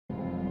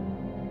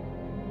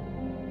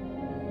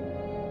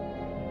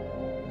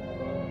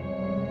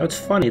It's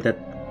funny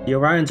that the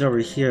Orion's over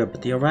here,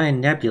 but the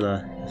Orion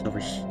Nebula is over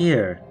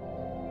here.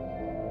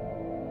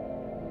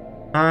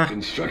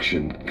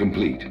 Construction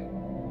complete.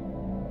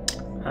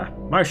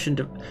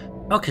 Martian...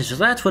 Okay, so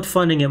that's what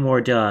funding it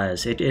more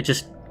does. It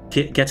just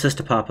gets us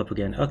to pop up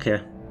again.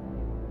 Okay.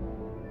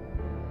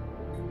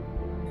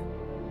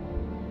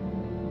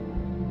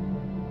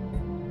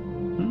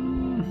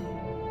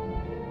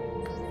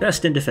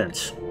 Best in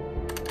defense.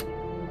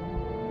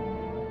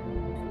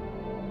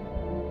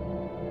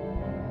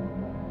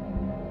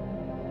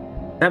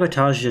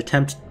 Sabotage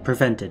attempt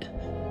prevented.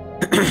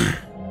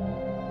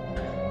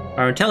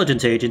 Our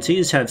intelligence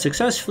agencies have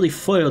successfully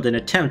foiled an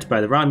attempt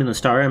by the Romulan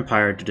Star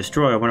Empire to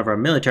destroy one of our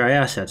military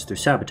assets through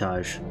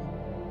sabotage.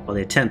 While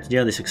the attempt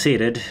nearly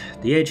succeeded,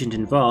 the agent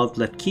involved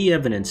left key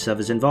evidence of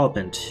his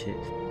involvement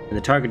in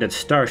the targeted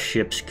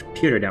starship's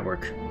computer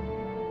network.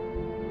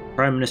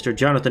 Prime Minister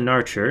Jonathan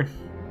Archer...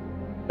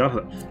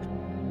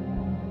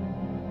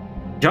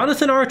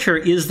 Jonathan Archer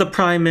is the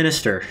Prime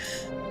Minister.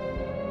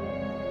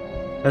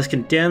 Has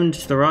condemned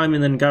the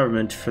Romulan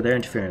government for their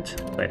interference.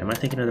 Wait, am I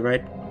thinking of the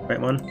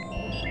right one?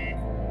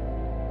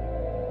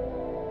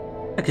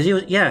 Because he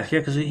was,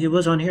 because he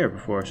was on here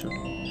before. So,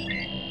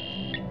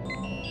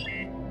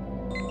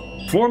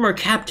 former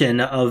captain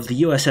of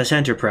the USS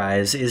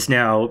Enterprise is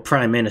now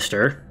Prime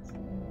Minister.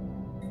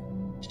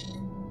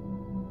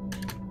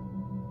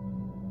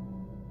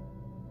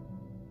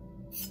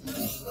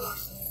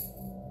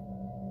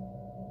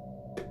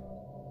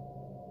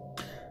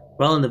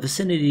 While in the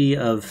vicinity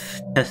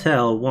of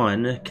Tethel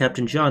 1,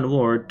 Captain John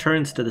Ward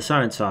turns to the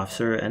science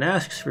officer and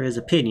asks for his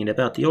opinion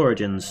about the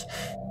origins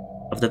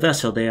of the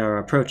vessel they are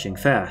approaching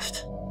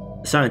fast.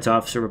 The science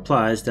officer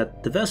replies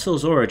that the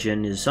vessel's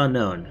origin is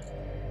unknown,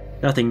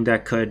 nothing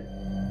that could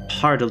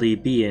hardly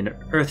be an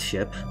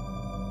Earthship.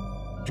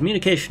 The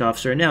communication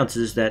officer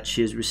announces that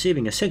she is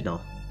receiving a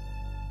signal.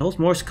 An old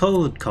Morse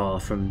code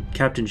call from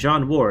Captain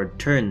John Ward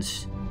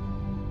turns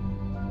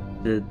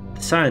to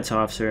the science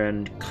officer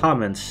and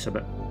comments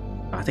about...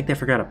 I think they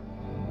forgot a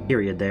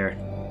period there.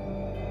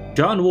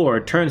 John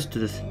Ward turns to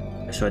the...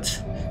 So it's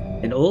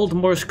an old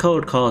Morse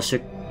code call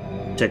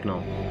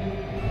signal.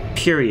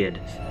 Period.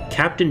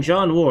 Captain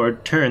John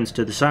Ward turns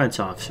to the science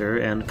officer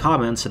and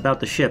comments about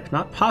the ship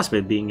not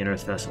possibly being an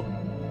Earth vessel.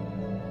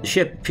 The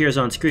ship appears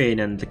on screen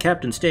and the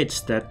captain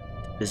states that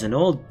it is an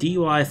old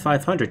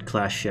DY-500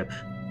 class ship.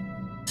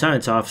 The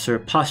science officer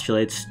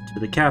postulates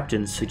to the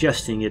captain,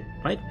 suggesting it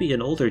might be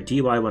an older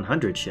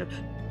DY-100 ship.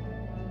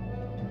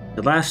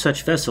 The last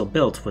such vessel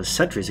built was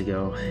centuries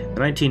ago, in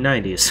the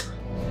 1990s.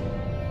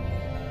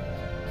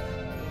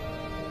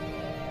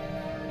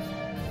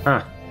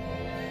 Huh.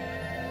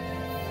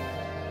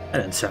 That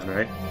doesn't sound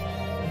right.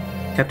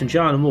 Captain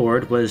John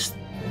Ward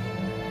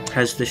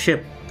has the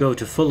ship go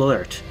to full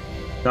alert,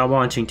 not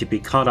wanting to be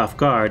caught off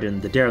guard in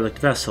the derelict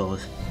vessel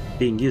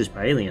being used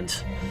by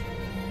aliens.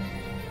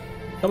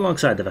 Come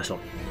alongside the vessel.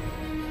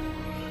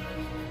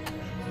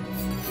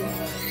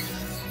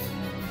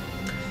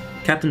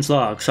 Captain's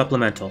log,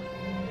 supplemental.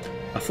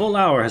 A full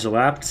hour has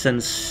elapsed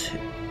since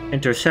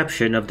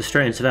interception of the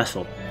strange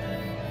vessel.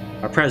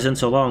 Our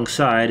presence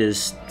alongside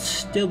is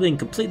still being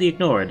completely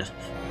ignored,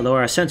 although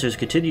our sensors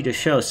continue to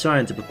show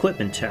signs of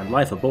equipment and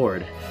life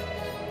aboard.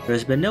 There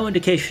has been no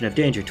indication of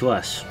danger to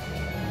us.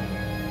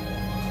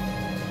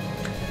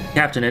 The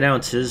captain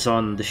announces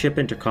on the ship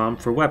intercom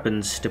for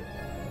weapons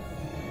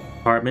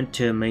department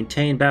to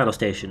maintain battle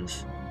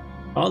stations.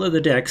 All of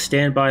the decks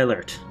stand by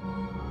alert.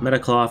 The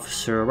medical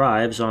officer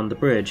arrives on the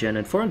bridge and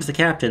informs the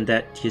captain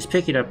that he is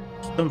picking up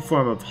some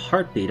form of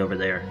heartbeat over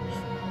there.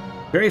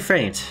 Very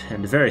faint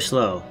and very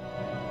slow,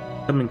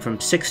 coming from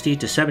 60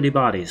 to 70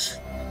 bodies.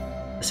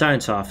 The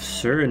science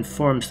officer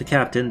informs the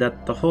captain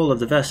that the hull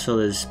of the vessel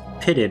is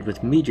pitted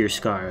with meteor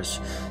scars,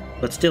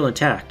 but still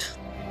intact.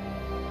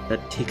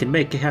 That he can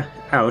make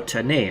out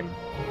a name.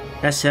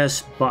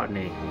 SS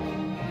Botany.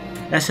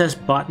 SS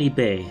Botany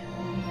Bay.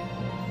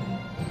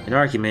 An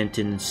argument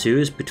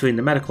ensues between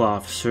the medical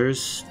officer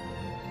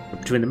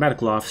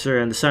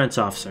and the science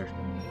officer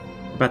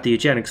about the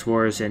eugenics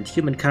wars and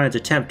humankind's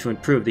attempt to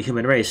improve the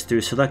human race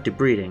through selective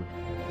breeding.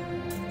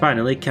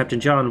 Finally, Captain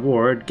John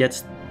Ward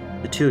gets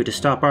the two to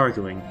stop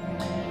arguing.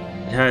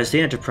 It has the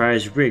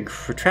Enterprise rig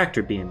for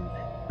tractor beam,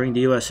 bring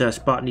the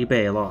USS Botany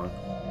Bay along.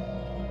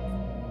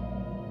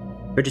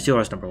 Bridge is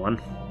yours, number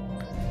one.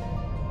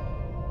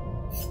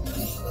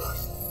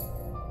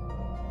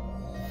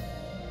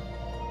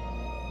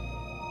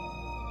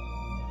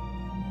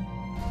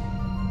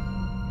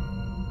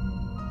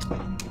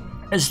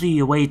 As the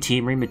away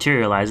team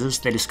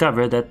rematerializes, they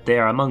discover that they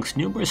are amongst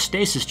numerous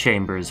stasis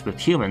chambers with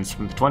humans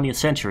from the 20th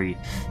century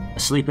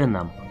asleep in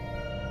them.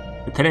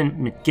 Lieutenant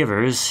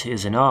McGivers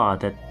is in awe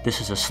that this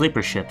is a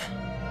sleeper ship.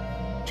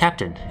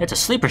 Captain, it's a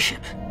sleeper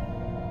ship!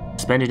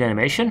 Suspended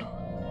animation?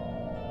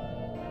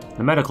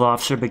 The medical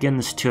officer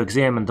begins to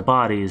examine the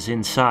bodies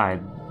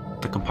inside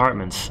the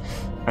compartments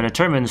and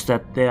determines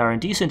that they are in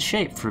decent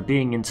shape for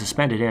being in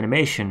suspended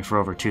animation for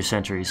over 2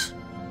 centuries.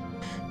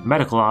 The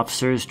medical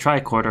officer's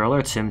tricorder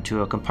alerts him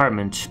to a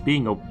compartment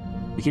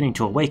beginning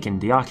to awaken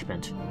the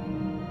occupant.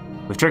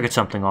 We've triggered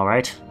something, all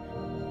right.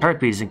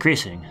 Heartbeat is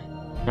increasing,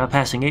 now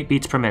passing 8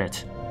 beats per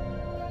minute.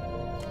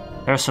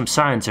 There are some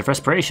signs of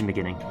respiration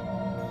beginning.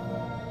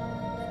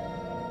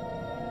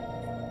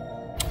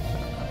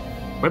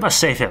 We must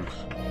save him.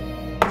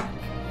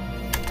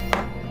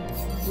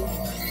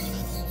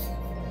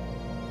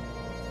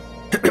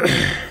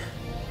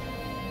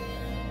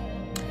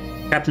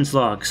 Captain's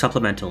log,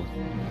 supplemental.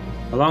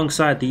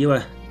 Alongside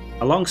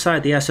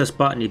the SS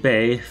Botany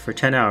Bay for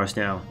 10 hours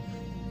now.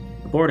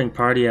 A boarding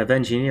party of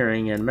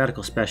engineering and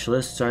medical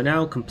specialists are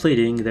now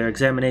completing their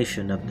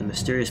examination of the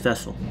mysterious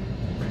vessel.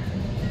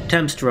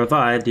 Attempts to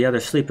revive the other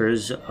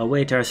sleepers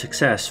await our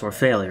success or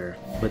failure,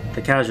 with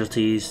the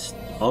casualties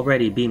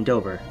already beamed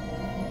over.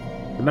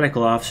 The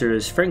medical officer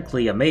is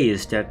frankly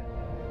amazed at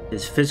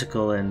his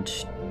physical and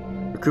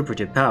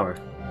recuperative power.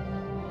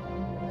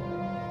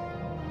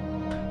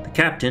 The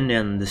captain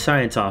and the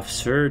science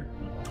officer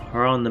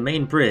are on the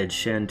main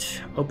bridge and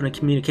open a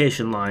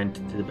communication line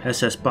to the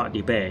SS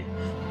Botany Bay.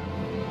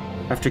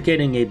 After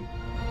getting a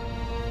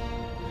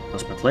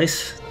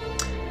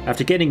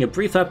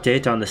brief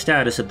update on the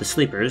status of the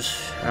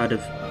sleepers, out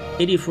of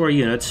 84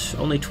 units,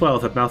 only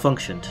 12 have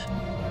malfunctioned.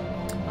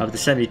 Of the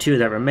 72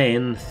 that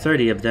remain,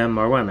 30 of them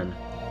are women.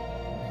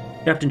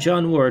 Captain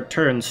John Ward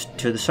turns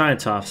to the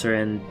science officer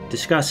and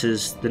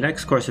discusses the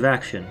next course of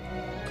action.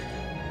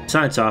 The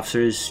science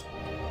officer is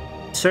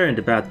concerned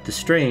about the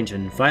strange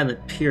and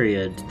violent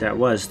period that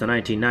was the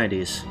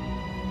 1990s.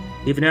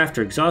 Even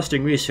after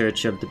exhausting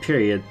research of the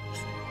period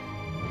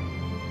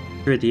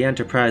through the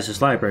Enterprise's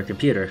library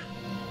computer,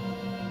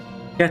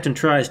 the captain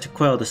tries to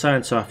quell the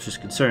science officer's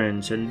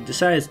concerns and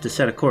decides to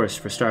set a course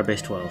for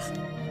Starbase 12.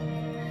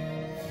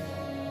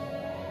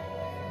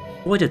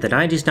 Boy, did the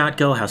 90s not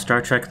go how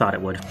Star Trek thought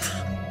it would.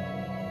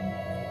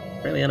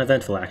 Fairly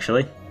uneventful,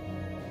 actually.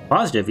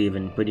 Positive,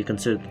 even, when you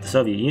consider that the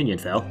Soviet Union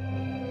fell.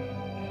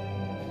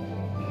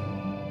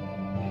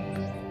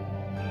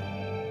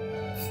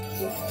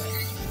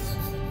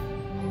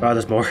 Oh,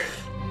 there's more.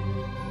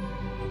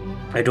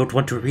 I don't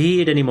want to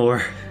read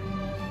anymore.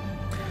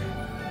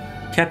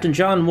 Captain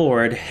John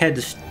Ward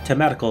heads to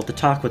medical to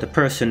talk with a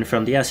person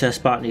from the SS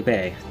Botany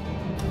Bay.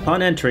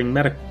 Upon entering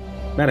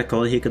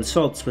medical, he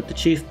consults with the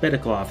chief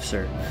medical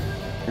officer,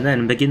 and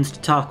then begins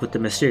to talk with the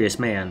mysterious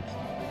man.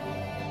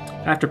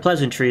 After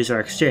pleasantries are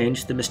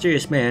exchanged, the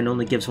mysterious man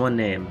only gives one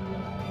name.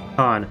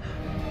 Khan.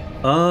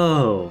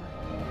 Oh.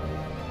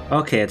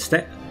 Okay, it's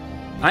that.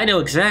 I know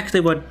exactly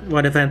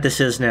what event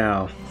this is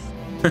now.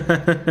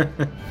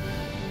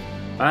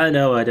 I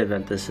know what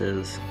event this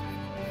is.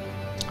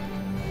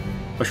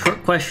 A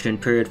short question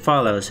period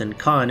follows, and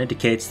Khan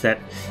indicates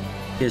that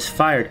he is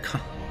tired,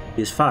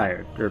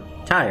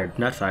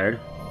 not fired.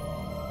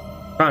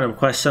 Khan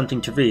requests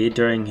something to read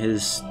during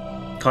his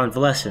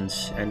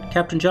convalescence, and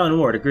Captain John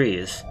Ward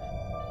agrees,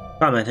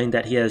 commenting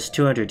that he has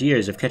 200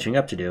 years of catching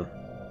up to do.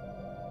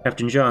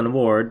 Captain John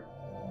Ward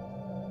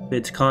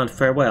bids Khan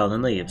farewell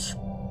and leaves.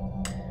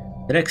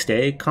 The next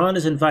day, Khan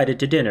is invited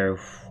to dinner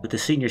with the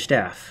senior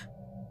staff.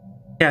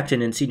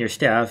 Captain and senior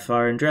staff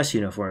are in dress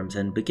uniforms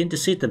and begin to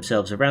seat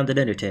themselves around the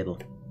dinner table.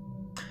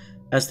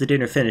 As the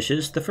dinner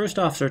finishes, the first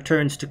officer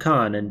turns to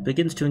Khan and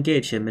begins to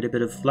engage him in a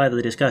bit of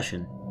lively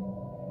discussion.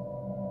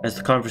 As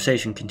the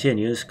conversation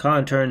continues,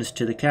 Khan turns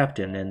to the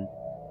captain and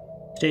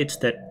states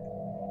that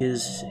he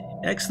is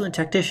an excellent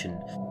tactician,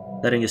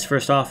 letting his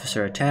first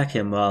officer attack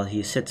him while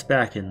he sits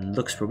back and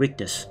looks for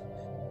weakness.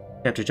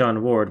 Captain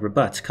John Ward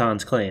rebuts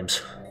Khan's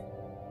claims.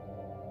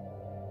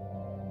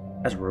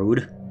 That's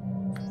rude.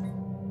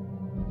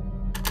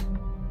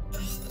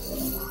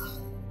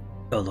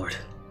 Oh lord.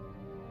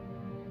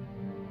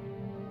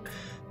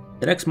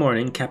 The next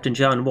morning, Captain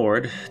John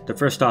Ward, the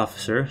first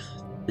officer,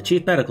 the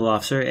chief medical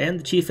officer, and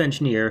the chief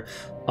engineer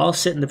all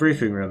sit in the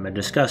briefing room and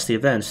discuss the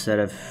events that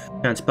have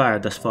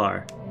transpired thus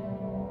far.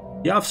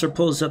 The officer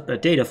pulls up a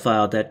data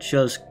file that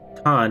shows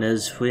Khan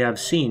as we have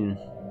seen,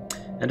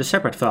 and a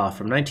separate file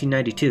from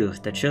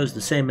 1992 that shows the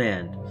same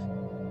man,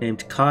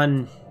 named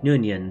Khan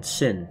Noonien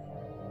Sin,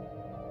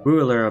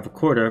 ruler of a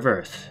quarter of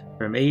Earth,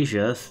 from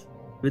Asia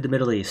through the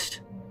Middle East.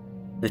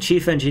 The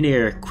chief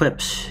engineer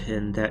quips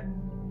in that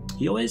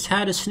he always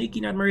had a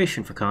sneaking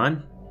admiration for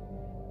Khan.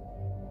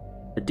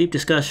 A deep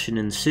discussion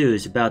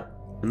ensues about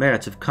the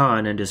merits of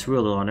Khan and his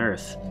rule on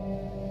Earth.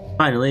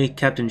 Finally,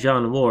 Captain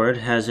John Ward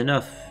has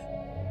enough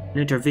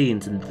and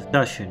intervenes in the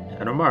discussion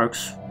and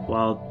remarks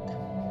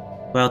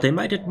while they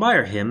might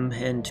admire him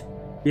and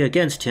be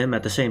against him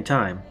at the same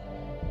time.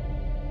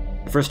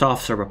 The first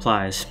officer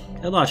replies,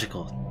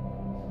 illogical.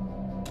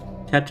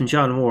 Captain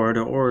John Ward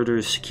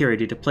orders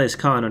security to place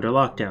Khan under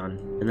lockdown,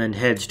 and then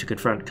heads to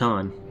confront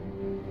Khan.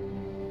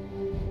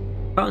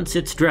 Khan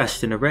sits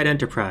dressed in a red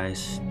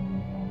Enterprise.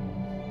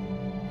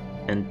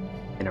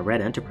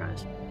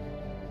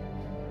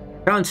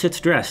 Khan sits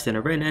dressed in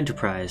a red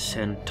Enterprise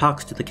and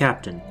talks to the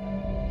captain.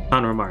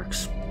 Khan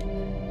remarks,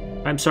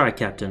 I'm sorry,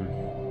 Captain.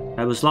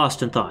 I was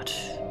lost in thought.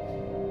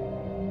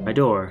 My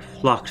door,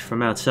 locked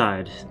from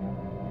outside.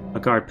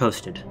 A guard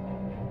posted.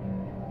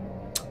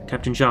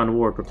 Captain John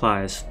Ward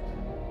replies,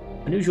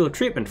 unusual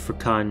treatment for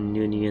Khan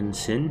Noonien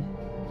Sin.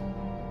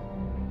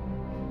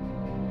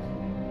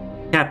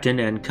 Captain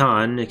and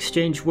Khan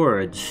exchange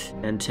words,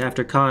 and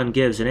after Khan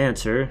gives an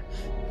answer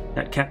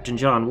that Captain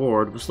John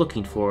Ward was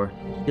looking for,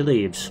 he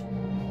leaves.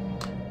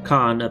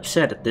 Khan,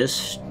 upset at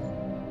this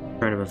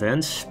turn of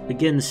events,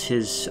 begins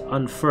his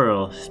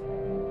unfurl his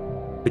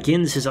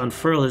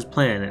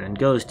plan and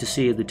goes to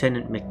see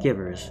Lieutenant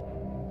McGivers.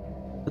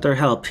 With their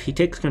help, he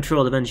takes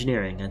control of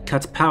engineering and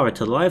cuts power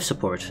to the life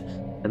support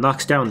and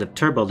locks down the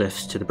turbo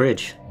lifts to the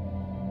bridge.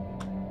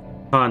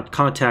 Khan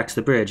contacts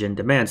the bridge and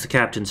demands the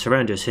captain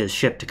surrenders his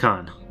ship to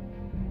Khan.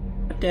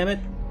 God damn it.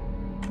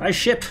 My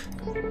ship!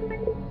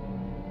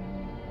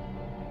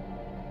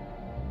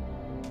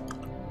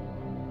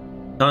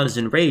 Khan is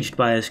enraged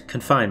by his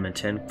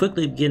confinement and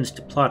quickly begins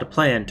to plot a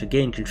plan to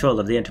gain control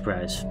of the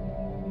Enterprise.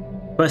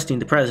 Requesting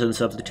the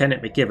presence of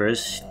Lieutenant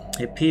McGivers,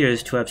 he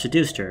appears to have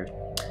seduced her,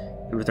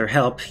 and with her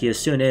help, he is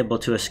soon able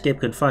to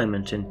escape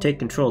confinement and take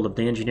control of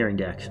the engineering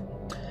deck,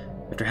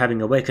 after having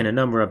awakened a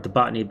number of the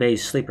Botany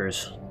Bay's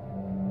sleepers.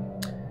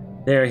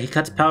 There, he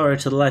cuts power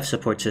to the life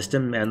support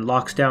system and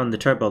locks down the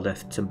turbo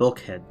lifts and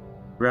bulkhead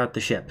throughout the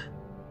ship.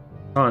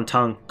 There's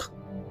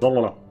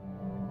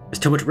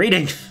too much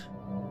reading!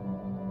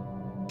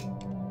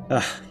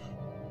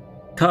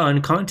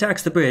 Khan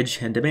contacts the bridge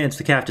and demands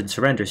the captain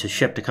surrenders his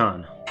ship to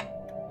Khan.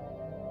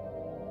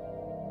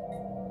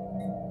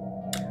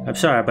 I'm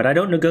sorry, but I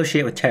don't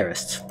negotiate with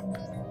terrorists.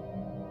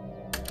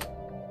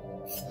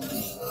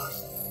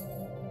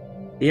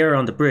 The air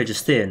on the bridge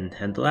is thin,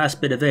 and the last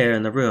bit of air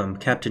in the room,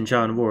 Captain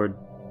John Ward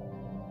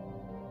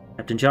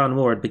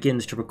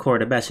begins to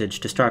record a message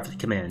to Starfleet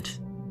Command.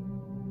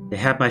 They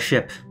have my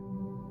ship,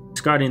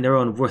 discarding their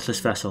own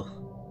worthless vessel.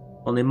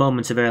 Only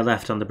moments of air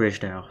left on the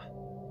bridge now.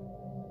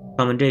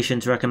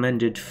 Commendations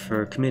recommended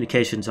for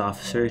Communications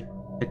Officer,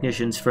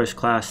 Technicians First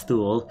Class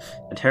Thule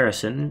and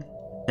Harrison,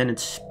 Lieutenant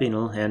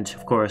Spinel, and,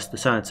 of course, the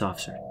Science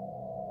Officer.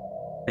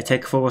 I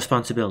take full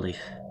responsibility.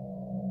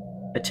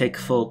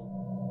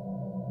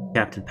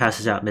 Captain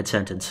passes out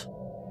mid-sentence.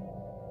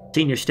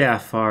 Senior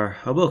staff are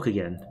awoke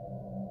again,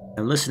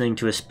 and listening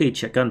to his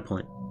speech at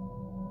gunpoint.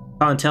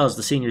 Khan tells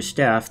the senior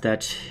staff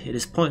that it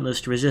is pointless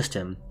to resist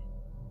him,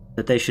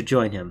 that they should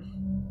join him.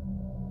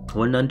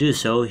 When none do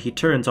so, he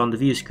turns on the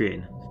view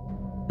screen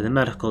to the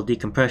medical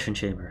decompression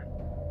chamber.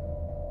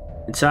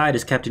 Inside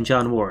is Captain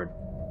John Ward,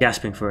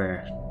 gasping for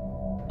air.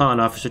 Khan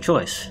offers a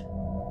choice.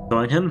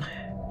 Join him,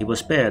 he will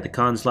spare the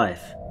Khan's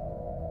life.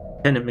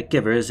 Lieutenant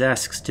McGivers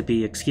asks to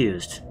be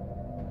excused.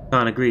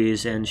 Khan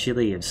agrees, and she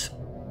leaves.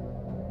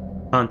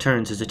 Khan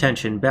turns his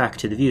attention back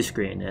to the view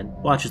screen and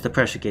watches the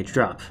pressure gauge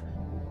drop.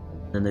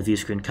 Then the view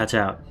screen cuts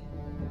out.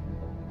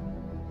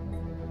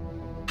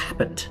 What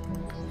happened?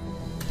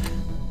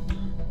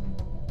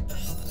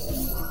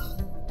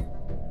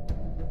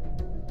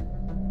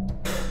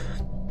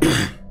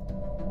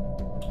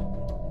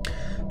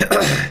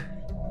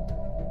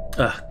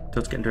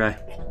 Throat's getting dry.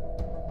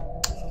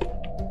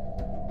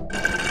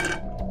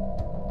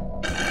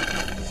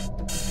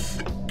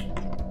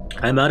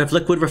 I'm out of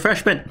liquid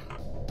refreshment.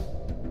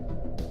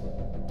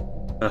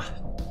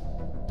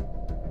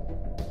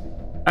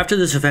 After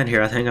this event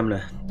here, I think I'm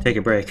gonna take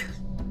a break.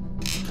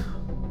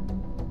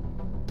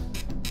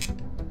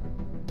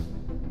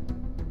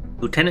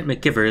 Lieutenant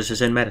McGivers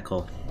is in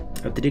medical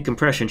at the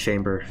decompression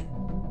chamber.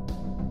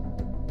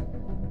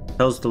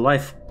 Tells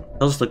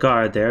the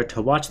guard there to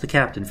watch the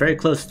captain very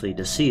closely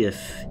to see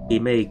if he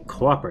may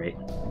cooperate.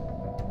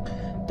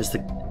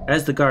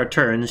 As the guard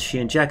turns, she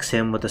injects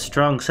him with a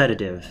strong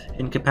sedative,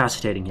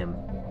 incapacitating him.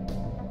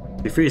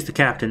 She frees the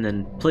captain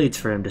and pleads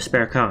for him to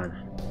spare Khan.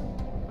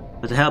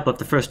 With the help of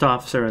the first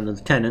officer and the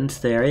lieutenant,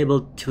 they are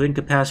able to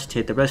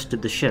incapacitate the rest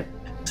of the ship,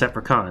 except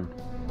for Khan.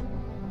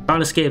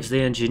 Khan escapes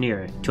to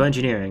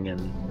engineering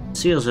and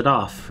seals it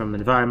off from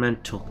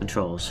environmental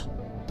controls,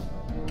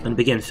 and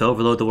begins to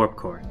overload the warp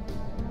core.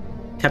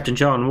 Captain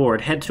John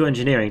Ward heads to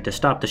engineering to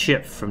stop the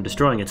ship from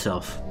destroying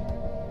itself.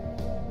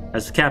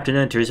 As the captain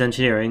enters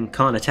engineering,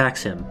 Khan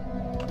attacks him.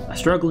 A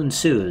struggle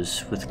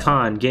ensues, with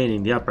Khan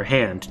gaining the upper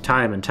hand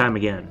time and time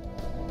again.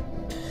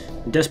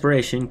 In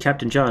desperation,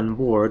 Captain John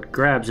Ward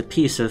grabs a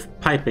piece of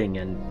piping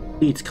and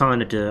beats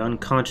Khan into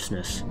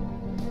unconsciousness,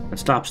 and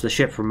stops the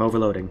ship from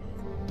overloading.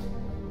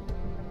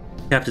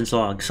 Captain's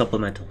log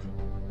supplemental.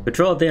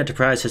 Control of the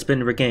Enterprise has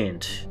been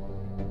regained.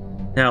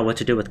 Now what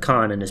to do with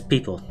Khan and his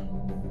people.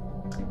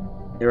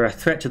 They are a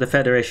threat to the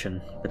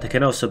Federation, but they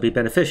can also be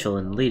beneficial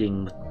in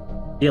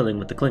dealing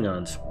with the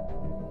Klingons.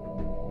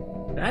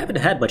 I haven't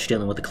had much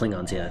dealing with the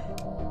Klingons yet.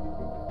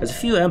 There's a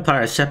few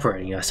empires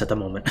separating us at the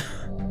moment.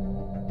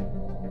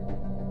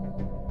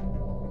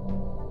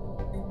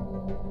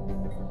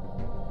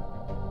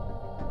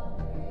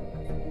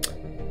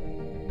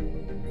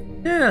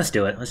 Yeah, let's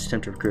do it. Let's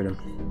attempt to recruit him.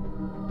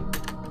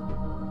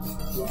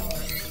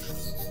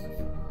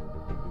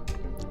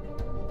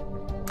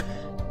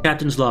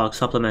 Captain's log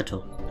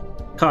supplemental.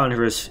 Khan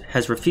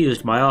has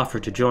refused my offer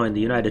to join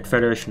the United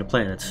Federation of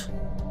Planets.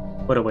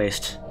 What a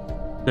waste.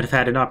 Could have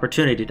had an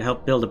opportunity to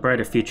help build a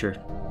brighter future.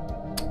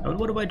 And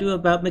what do I do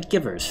about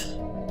McGivers?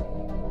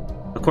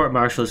 A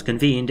court-martial is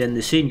convened and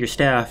the senior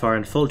staff are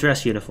in full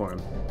dress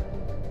uniform.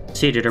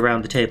 Seated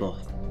around the table,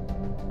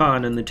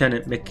 Khan and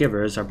Lieutenant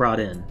McGivers are brought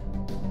in.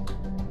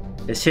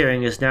 This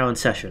hearing is now in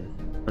session.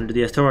 Under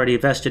the authority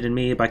vested in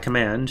me by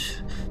command,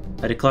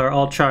 I declare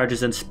all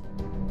charges and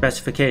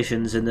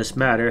specifications in this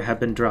matter have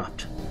been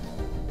dropped.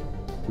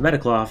 The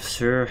medical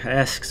officer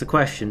asks a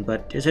question,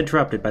 but is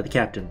interrupted by the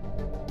captain.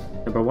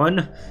 Number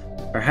 1,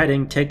 our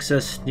heading takes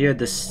us near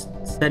the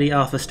steady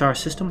Alpha Star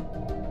system?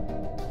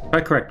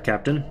 Quite correct,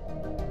 Captain.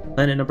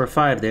 Planet number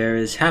 5 there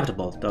is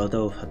habitable,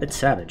 although a bit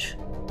savage.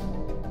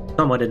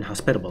 Somewhat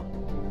inhospitable.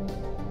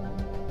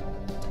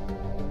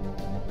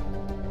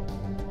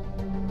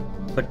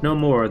 But no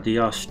more the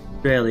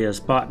Australia's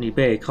Botany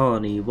Bay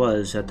colony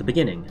was at the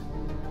beginning.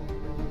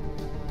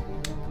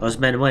 Those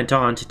men went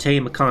on to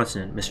tame a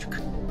continent,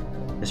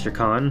 Mr.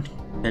 Khan.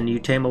 Can you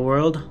tame a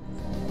world?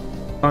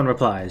 Khan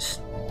replies,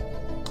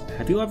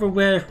 have you ever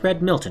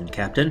read Milton,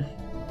 Captain?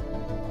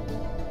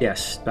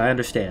 Yes, I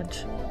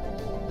understand.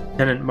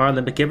 Lieutenant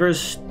Marlin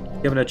McGivers,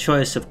 given a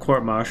choice of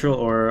court-martial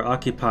or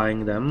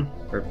occupying them,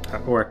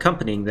 or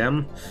accompanying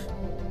them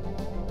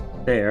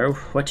there,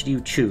 what did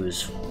you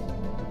choose?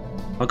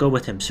 I'll go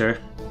with him, sir.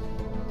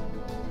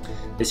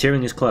 This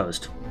hearing is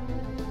closed.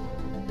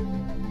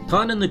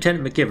 Khan and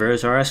Lieutenant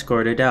McGivers are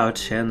escorted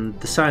out, and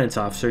the science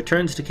officer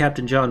turns to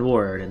Captain John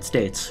Ward and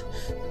states,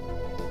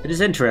 it is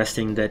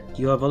interesting that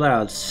you have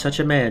allowed such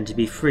a man to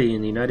be free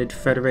in the United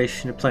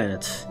Federation of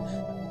Planets.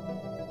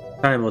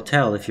 Time will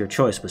tell if your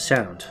choice was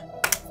sound.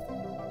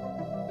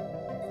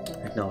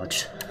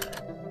 Acknowledged.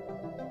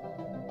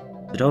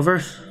 Is it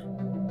over?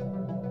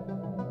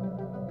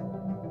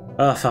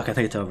 Oh fuck, I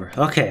think it's over.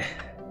 Okay.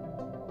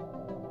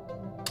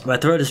 My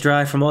throat is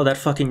dry from all that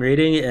fucking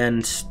reading,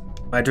 and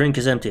my drink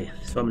is empty,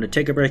 so I'm gonna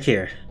take a break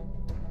here.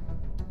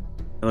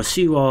 I will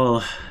see you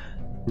all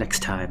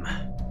next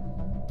time.